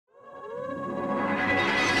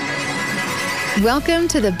Welcome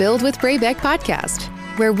to the Build with Braybeck podcast,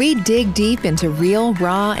 where we dig deep into real,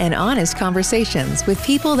 raw, and honest conversations with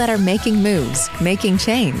people that are making moves, making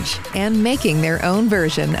change, and making their own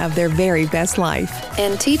version of their very best life,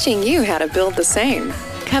 and teaching you how to build the same.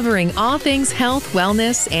 Covering all things health,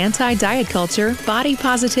 wellness, anti-diet culture, body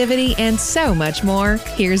positivity, and so much more,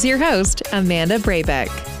 here's your host, Amanda Braybeck.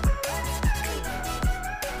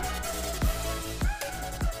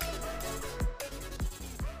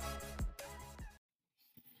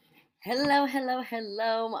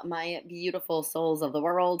 Hello, my beautiful souls of the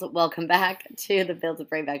world. Welcome back to the Build with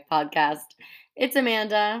Braybeck podcast. It's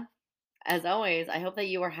Amanda. As always, I hope that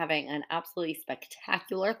you are having an absolutely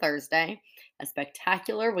spectacular Thursday, a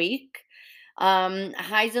spectacular week.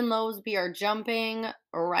 Highs and lows, we are jumping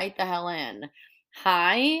right the hell in.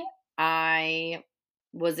 I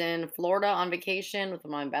was in Florida on vacation with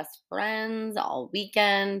my best friends all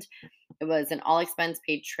weekend. It was an all expense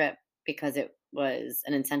paid trip because it was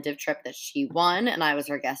an incentive trip that she won, and I was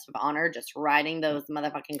her guest of honor, just riding those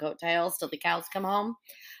motherfucking coattails till the cows come home.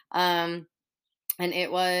 And it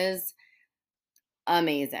was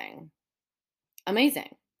amazing.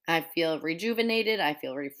 I feel rejuvenated. I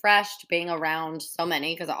feel refreshed being around so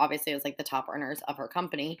many, because obviously it was like the top earners of her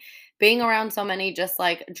company. Being around so many just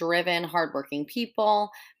like driven, hardworking people,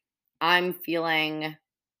 I'm feeling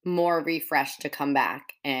more refreshed to come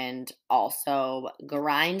back and also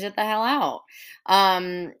grind it the hell out.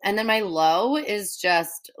 And then my low is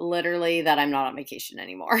just literally that I'm not on vacation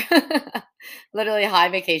anymore. Literally high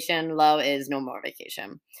vacation, low is no more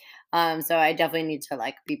vacation. So I definitely need to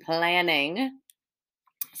like be planning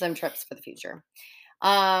some trips for the future.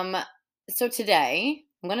 Um, so today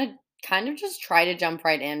I'm gonna kind of just try to jump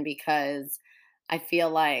right in because I feel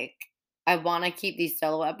like I want to keep these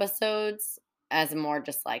solo episodes as more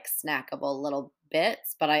just like snackable little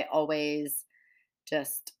bits, but I always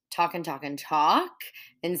just talk and talk and talk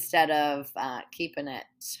instead of keeping it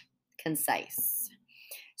concise.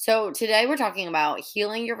 So today we're talking about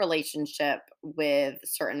healing your relationship with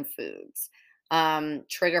certain foods.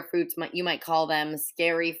 Trigger foods, you might call them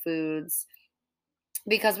scary foods,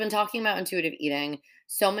 because when talking about intuitive eating,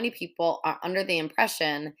 so many people are under the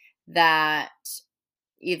impression that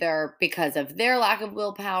either because of their lack of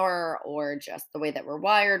willpower or just the way that we're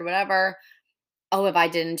wired, whatever, oh, if I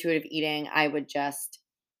did intuitive eating, I would just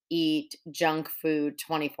eat junk food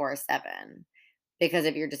 24/7. Because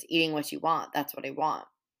if you're just eating what you want, that's what I want.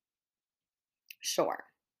 Sure,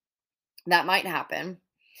 that might happen.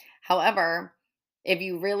 However, if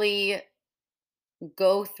you really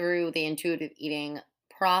go through the intuitive eating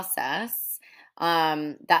process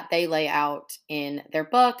that they lay out in their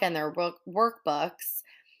book and their workbooks,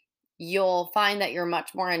 you'll find that you're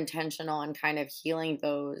much more intentional in kind of healing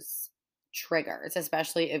those triggers,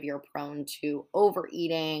 especially if you're prone to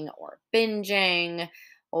overeating or binging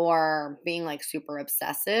or being like super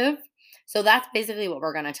obsessive. So that's basically what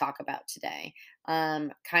we're going to talk about today.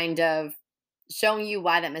 Kind of showing you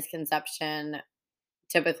why that misconception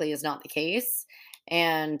typically is not the case,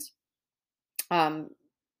 and um,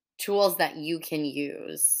 tools that you can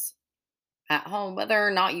use at home, whether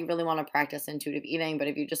or not you really want to practice intuitive eating, but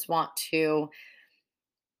if you just want to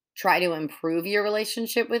try to improve your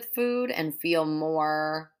relationship with food and feel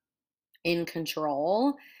more in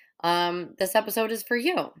control, this episode is for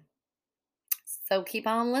you. So keep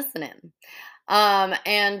on listening.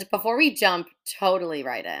 And before we jump totally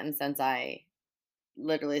right in, since I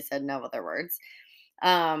literally said no other words,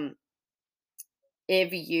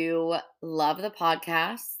 if you love the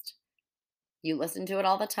podcast, you listen to it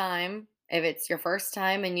all the time, if it's your first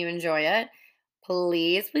time and you enjoy it,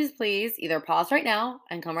 please either pause right now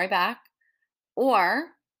and come right back, or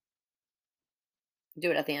do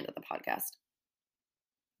it at the end of the podcast.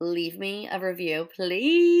 Leave me a review,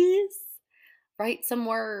 please. Write some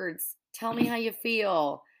words. Tell me how you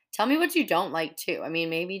feel. Tell me what you don't like too. I mean,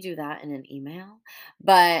 maybe do that in an email,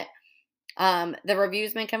 but the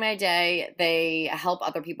reviews make my day. They help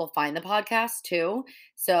other people find the podcast too.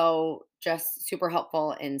 So just super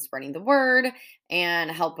helpful in spreading the word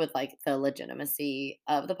and help with like the legitimacy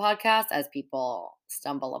of the podcast as people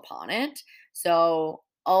stumble upon it. So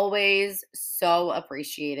always so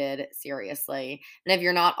appreciated, seriously. And if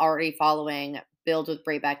you're not already following Build with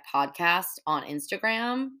Braybeck podcast on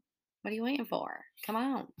Instagram, what are you waiting for? Come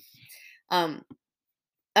on.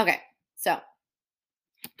 Okay, so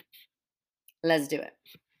let's do it.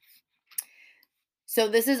 So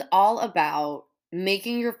this is all about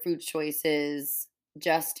making your food choices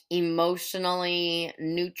just emotionally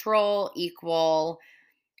neutral, equal,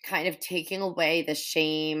 kind of taking away the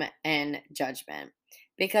shame and judgment.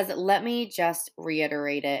 Because let me just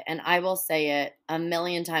reiterate it, and I will say it a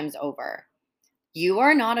million times over. You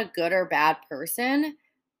are not a good or bad person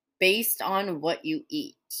based on what you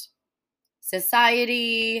eat.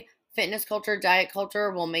 Society, fitness culture, diet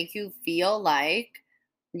culture will make you feel like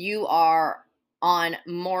you are on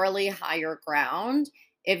morally higher ground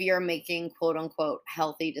if you're making quote unquote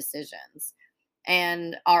healthy decisions.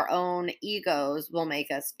 And our own egos will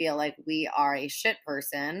make us feel like we are a shit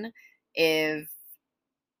person if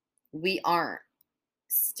we aren't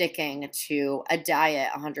sticking to a diet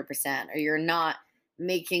 100%, or you're not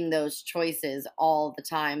making those choices all the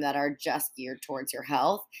time that are just geared towards your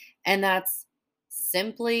health. And that's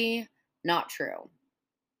simply not true.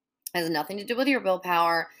 Has nothing to do with your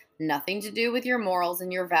willpower, nothing to do with your morals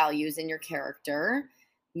and your values and your character.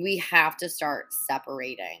 We have to start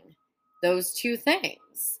separating those two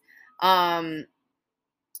things. Um,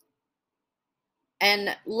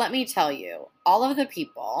 and let me tell you, all of the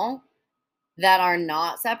people that are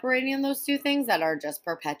not separating those two things, that are just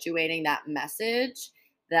perpetuating that message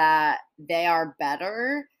that they are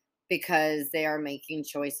better because they are making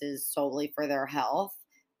choices solely for their health,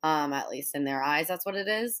 at least in their eyes, that's what it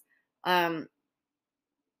is. Um,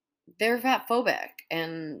 they're fat phobic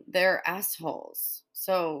and they're assholes.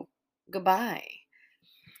 So goodbye.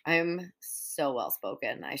 I'm so well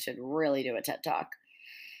spoken. I should really do a TED talk.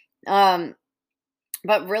 Um,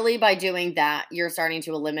 but really, by doing that, you're starting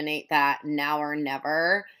to eliminate that now or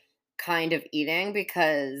never kind of eating,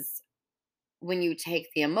 because when you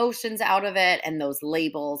take the emotions out of it and those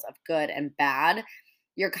labels of good and bad,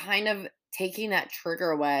 you're kind of taking that trigger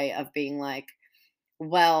away of being like,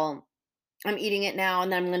 well, I'm eating it now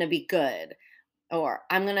and then I'm going to be good. Or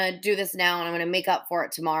I'm going to do this now and I'm going to make up for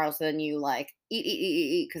it tomorrow. So then you like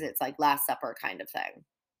eat, because it's like Last Supper kind of thing.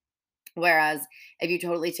 Whereas if you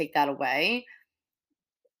totally take that away,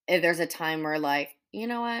 if there's a time where like, you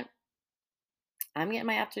know what? I'm getting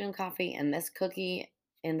my afternoon coffee and this cookie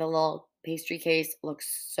in the little pastry case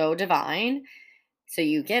looks so divine. So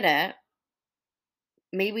you get it.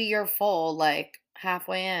 Maybe you're full like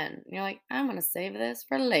halfway in. You're like, I'm going to save this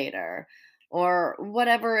for later or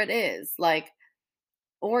whatever it is. Like,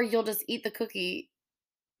 or you'll just eat the cookie,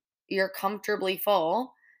 you're comfortably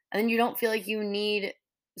full, and then you don't feel like you need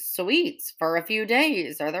sweets for a few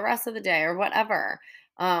days or the rest of the day or whatever.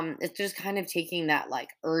 It's just kind of taking that like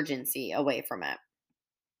urgency away from it.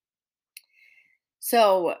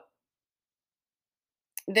 So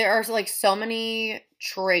there are like so many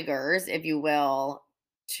triggers, if you will,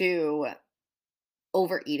 to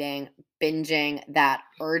overeating, binging, that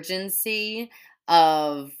urgency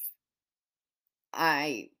of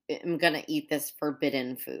I am going to eat this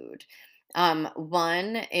forbidden food.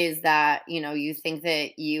 One is that, you think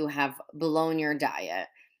that you have blown your diet.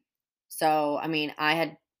 So, I mean, I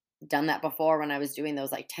had done that before when I was doing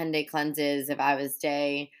those like 10-day cleanses. If I was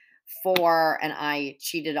day 4 and I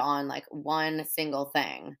cheated on like one single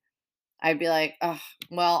thing, I'd be like, oh,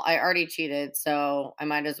 well, I already cheated, so I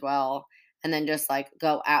might as well. And then just like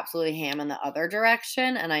go absolutely ham in the other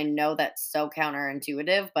direction. And I know that's so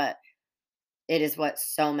counterintuitive, but it is what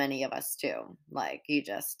so many of us do. Like,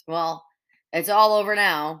 well, it's all over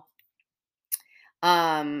now.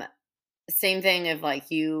 Um, Same thing if like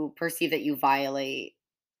you perceive that you violate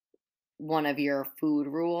one of your food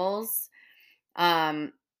rules.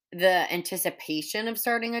 Um, the anticipation of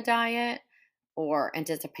starting a diet or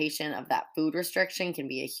anticipation of that food restriction can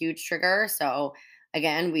be a huge trigger. So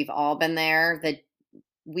again, we've all been there. The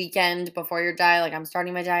weekend before your diet, like I'm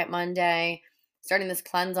starting my diet Monday, starting this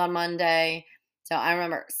cleanse on Monday. So I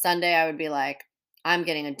remember Sunday, I would be like, I'm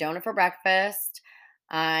getting a donut for breakfast.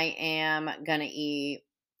 I am going to eat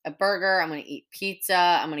a burger. I'm going to eat pizza.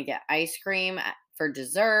 I'm going to get ice cream for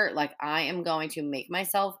dessert. Like I am going to make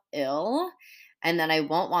myself ill. And then I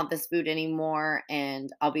won't want this food anymore.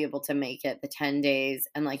 And I'll be able to make it the 10 days.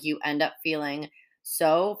 And like you end up feeling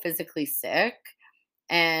so physically sick.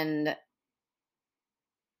 And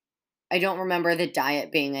I don't remember the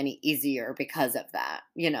diet being any easier because of that,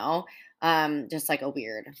 just like a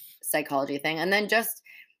weird psychology thing. And then just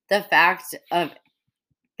the fact of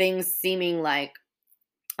things seeming like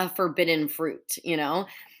a forbidden fruit,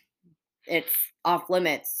 it's off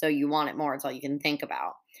limits. So you want it more. It's all you can think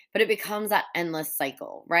about. But it becomes that endless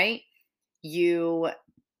cycle, right? You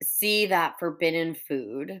see that forbidden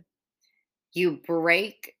food, you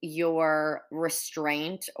break your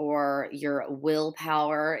restraint or your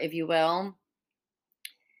willpower, if you will.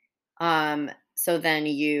 So then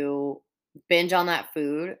you binge on that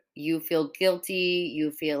food, you feel guilty,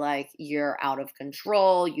 you feel like you're out of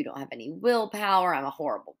control, you don't have any willpower, I'm a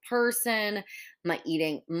horrible person, my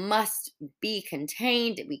eating must be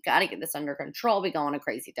contained, we got to get this under control, we go on a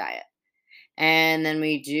crazy diet. And then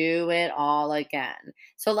we do it all again.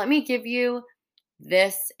 So let me give you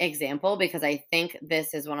this example because I think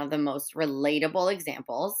this is one of the most relatable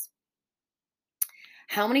examples.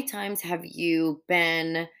 How many times have you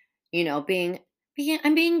been, I'm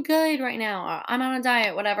being good right now, or I'm on a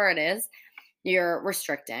diet, whatever it is, you're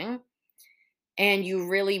restricting, and you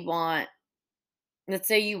really want, let's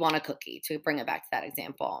say you want a cookie, to bring it back to that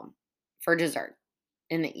example, for dessert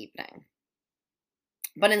in the evening.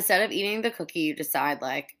 But instead of eating the cookie, you decide,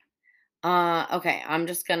 like, okay, I'm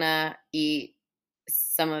just gonna eat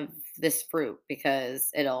some of this fruit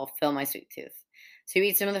because it'll fill my sweet tooth. So you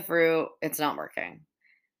eat some of the fruit, it's not working.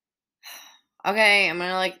 Okay, I'm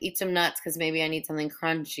gonna like eat some nuts because maybe I need something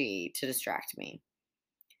crunchy to distract me.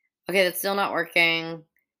 Okay, that's still not working.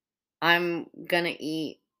 I'm gonna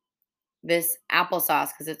eat this applesauce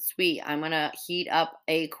because it's sweet. I'm gonna heat up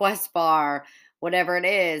a Quest bar, whatever it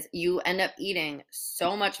is. You end up eating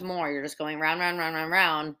so much more. You're just going round, round, round, round,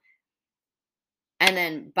 round. And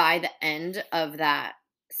then by the end of that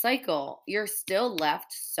cycle, you're still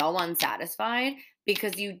left so unsatisfied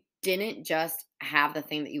because you didn't just have the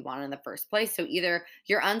thing that you wanted in the first place. So either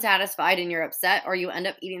you're unsatisfied and you're upset, or you end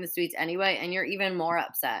up eating the sweets anyway and you're even more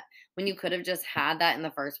upset when you could have just had that in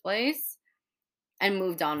the first place and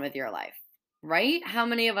moved on with your life, right? How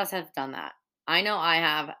many of us have done that? I know I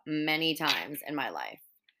have many times in my life.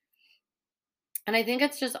 And I think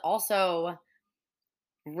it's just also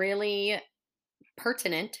really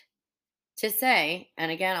pertinent to say,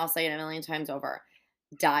 and again, I'll say it a million times over,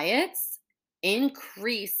 diets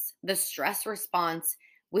increase the stress response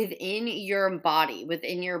within your body,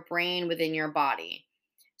 within your brain, within your body.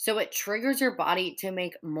 So it triggers your body to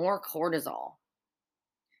make more cortisol.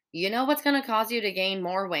 You know what's going to cause you to gain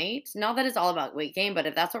more weight? Not that it's all about weight gain, but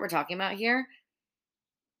if that's what we're talking about here,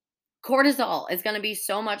 cortisol is going to be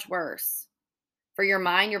so much worse for your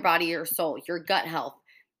mind, your body, your soul, your gut health,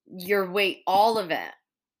 your weight, all of it,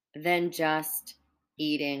 than just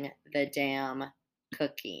eating the damn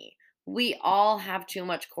cookie. We all have too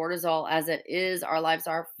much cortisol as it is. Our lives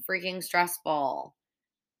are freaking stressful.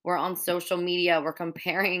 We're on social media, we're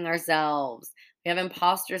comparing ourselves. We have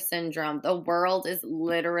imposter syndrome. The world is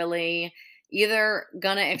literally either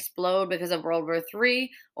gonna explode because of World War III,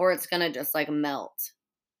 or it's gonna just like melt.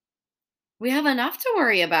 We have enough to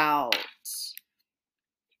worry about.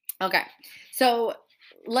 Okay. So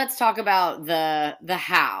let's talk about the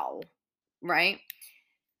how, right?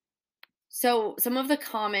 So some of the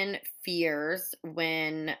common fears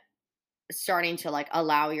when starting to like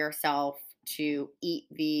allow yourself to eat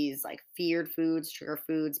these like feared foods, trigger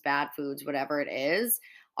foods, bad foods, whatever it is,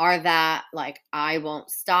 are that like I won't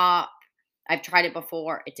stop. I've tried it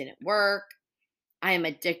before, it didn't work. I am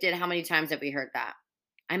addicted. How many times have we heard that?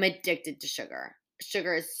 I'm addicted to sugar.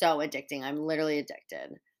 Sugar is so addicting. I'm literally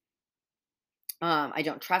addicted. I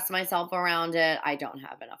don't trust myself around it. I don't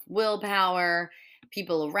have enough willpower.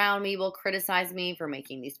 People around me will criticize me for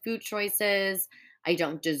making these food choices. I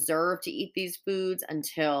don't deserve to eat these foods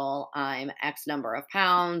until I'm X number of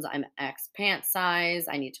pounds. I'm X pant size.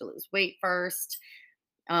 I need to lose weight first.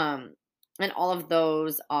 Um, and all of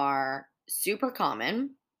those are super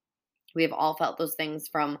common. We have all felt those things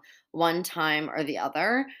from one time or the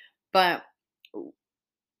other. But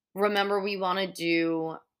remember, we want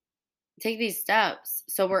to take these steps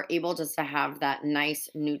so we're able just to have that nice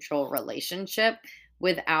neutral relationship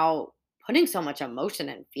without putting so much emotion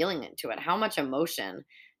and feeling into it. How much emotion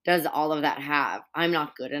does all of that have? I'm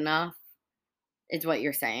not good enough, is what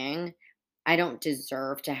you're saying. I don't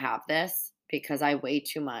deserve to have this because I weigh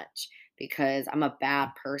too much, because I'm a bad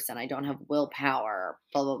person. I don't have willpower,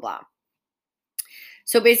 blah, blah, blah.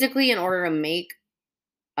 So basically, in order to make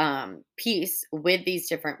peace with these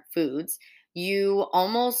different foods, you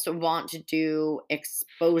almost want to do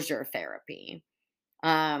exposure therapy.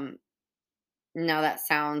 Um, Now, that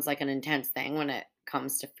sounds like an intense thing when it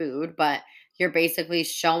comes to food, but you're basically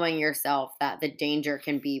showing yourself that the danger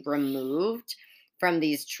can be removed from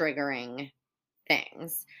these triggering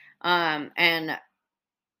things. And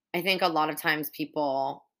I think a lot of times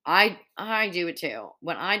people, I do it too.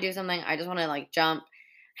 When I do something, I just want to like jump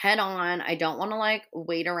head on. I don't want to like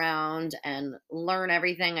wait around and learn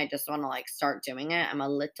everything. I just want to like start doing it. I'm a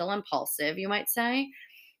little impulsive, you might say.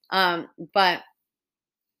 But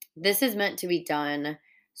this is meant to be done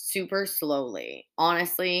super slowly.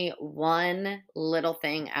 Honestly, one little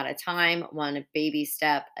thing at a time, one baby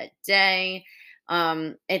step a day.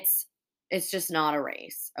 It's just not a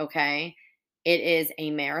race, okay? It is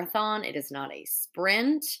a marathon, it is not a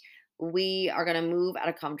sprint. We are going to move at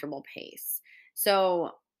a comfortable pace.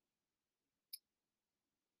 So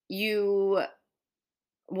you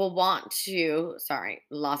will want to, sorry,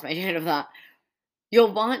 lost my train of thought.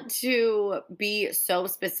 You'll want to be so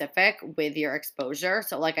specific with your exposure.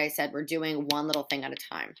 So, like I said, we're doing one little thing at a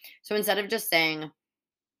time. So, instead of just saying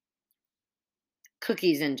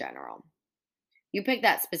cookies in general, you pick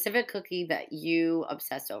that specific cookie that you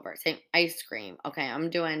obsess over. Say ice cream. Okay, I'm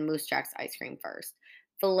doing Moose Jack's ice cream first.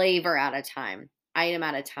 Flavor at a time, item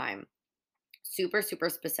at a time. Super, super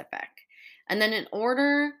specific. And then in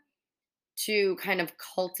order to kind of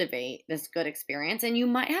cultivate this good experience, and you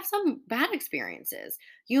might have some bad experiences.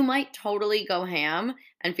 You might totally go ham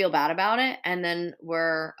and feel bad about it. And then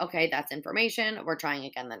we're okay, that's information. We're trying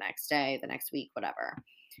again the next day, the next week, whatever.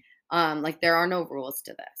 Like there are no rules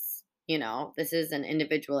to this. This is an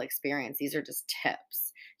individual experience. These are just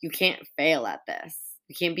tips. You can't fail at this.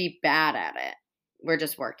 You can't be bad at it. We're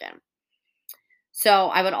just working. So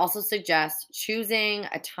I would also suggest choosing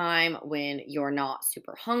a time when you're not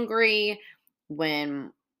super hungry,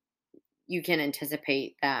 when you can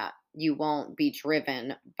anticipate that you won't be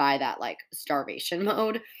driven by that like starvation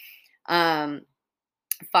mode. Um,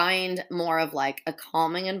 Find more of like a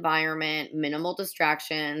calming environment, minimal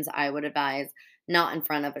distractions. I would advise not in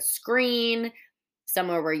front of a screen,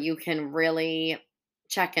 somewhere where you can really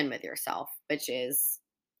check in with yourself, which is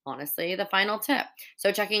honestly the final tip.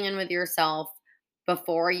 So, checking in with yourself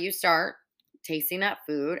before you start tasting that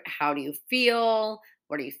food. How do you feel?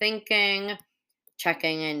 What are you thinking?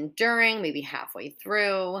 Checking in during, maybe halfway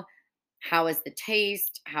through. How is the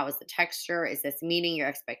taste? How is the texture? Is this meeting your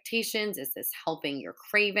expectations? Is this helping your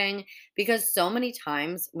craving? Because so many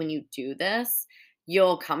times when you do this,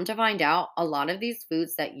 you'll come to find out a lot of these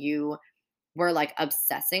foods that you were like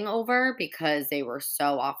obsessing over because they were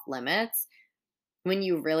so off limits. When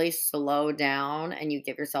you really slow down and you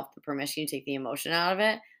give yourself the permission, you take the emotion out of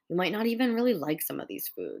it, you might not even really like some of these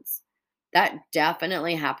foods. That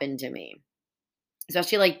definitely happened to me,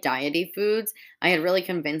 especially like diety foods. I had really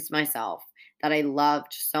convinced myself that I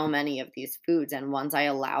loved so many of these foods. And once I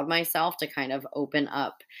allowed myself to kind of open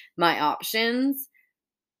up my options,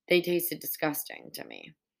 they tasted disgusting to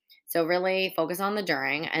me. So really focus on the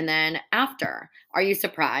during and then after. Are you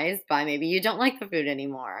surprised by maybe you don't like the food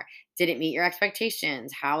anymore? Did it meet your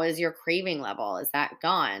expectations? How is your craving level? Is that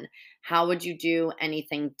gone? How would you do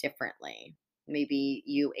anything differently? Maybe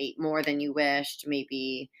you ate more than you wished.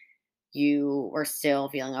 Maybe you were still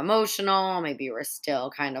feeling emotional. Maybe you were still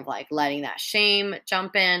kind of like letting that shame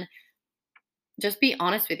jump in. Just be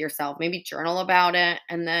honest with yourself. Maybe journal about it.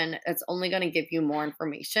 And then it's only going to give you more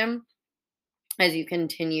information as you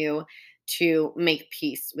continue to make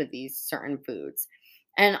peace with these certain foods.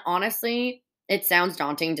 And honestly, it sounds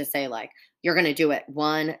daunting to say, like, you're going to do it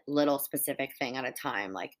one little specific thing at a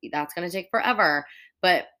time. Like, that's going to take forever.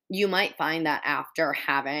 But you might find that after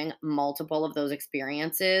having multiple of those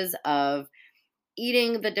experiences of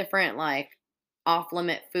eating the different, like, off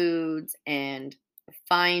limit foods and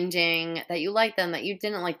finding that you like them, that you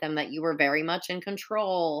didn't like them, that you were very much in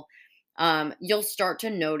control, you'll start to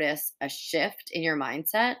notice a shift in your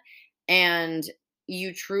mindset. And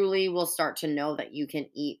you truly will start to know that you can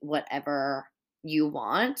eat whatever you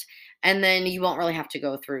want. And then you won't really have to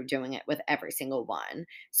go through doing it with every single one.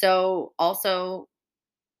 So, also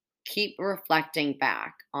keep reflecting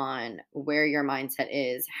back on where your mindset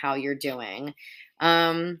is, how you're doing.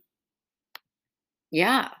 Um,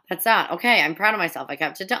 yeah, that's that. Okay, I'm proud of myself. I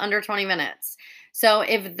kept it to under 20 minutes. So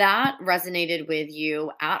if that resonated with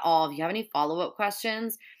you at all, if you have any follow-up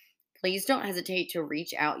questions, please don't hesitate to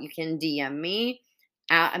reach out. You can DM me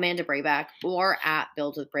at Amanda Brayback or at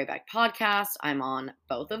Build with Brayback Podcast. I'm on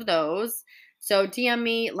both of those. So DM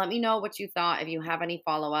me, let me know what you thought. If you have any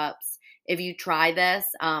follow-ups, if you try this,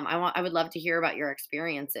 I would love to hear about your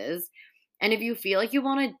experiences. And if you feel like you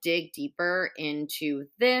want to dig deeper into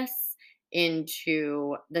this,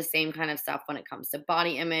 into the same kind of stuff when it comes to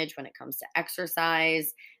body image, when it comes to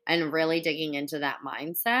exercise, and really digging into that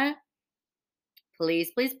mindset,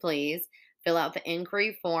 please, please, please fill out the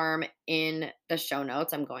inquiry form in the show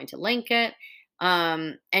notes. I'm going to link it.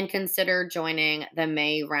 And consider joining the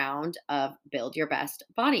May round of Build Your Best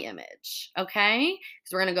Body Image. Okay?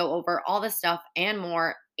 Because we're going to go over all this stuff and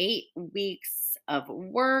more, 8 weeks of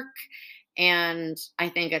work. And I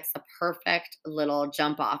think it's the perfect little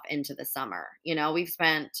jump off into the summer. We've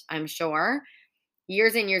spent, I'm sure,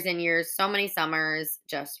 years and years and years, so many summers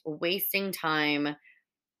just wasting time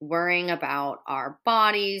worrying about our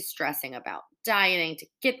bodies, stressing about dieting to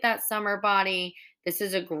get that summer body. This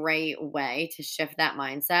is a great way to shift that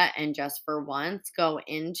mindset and just for once go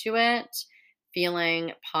into it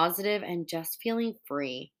feeling positive and just feeling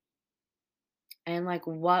free. And like,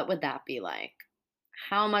 what would that be like?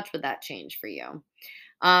 How much would that change for you?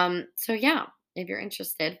 So yeah, if you're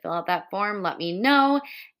interested, fill out that form, let me know,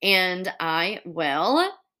 and I will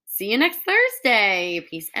see you next Thursday.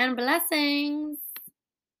 Peace and blessings.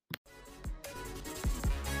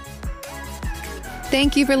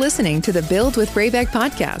 Thank you for listening to the Build with Brabec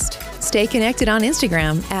podcast. Stay connected on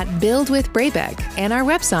Instagram at Build with Brabec and our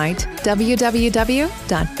website,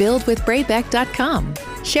 www.buildwithbrabec.com.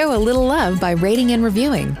 Show a little love by rating and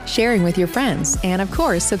reviewing, sharing with your friends, and of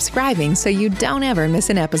course, subscribing so you don't ever miss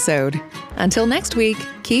an episode. Until next week,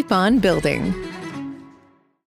 keep on building.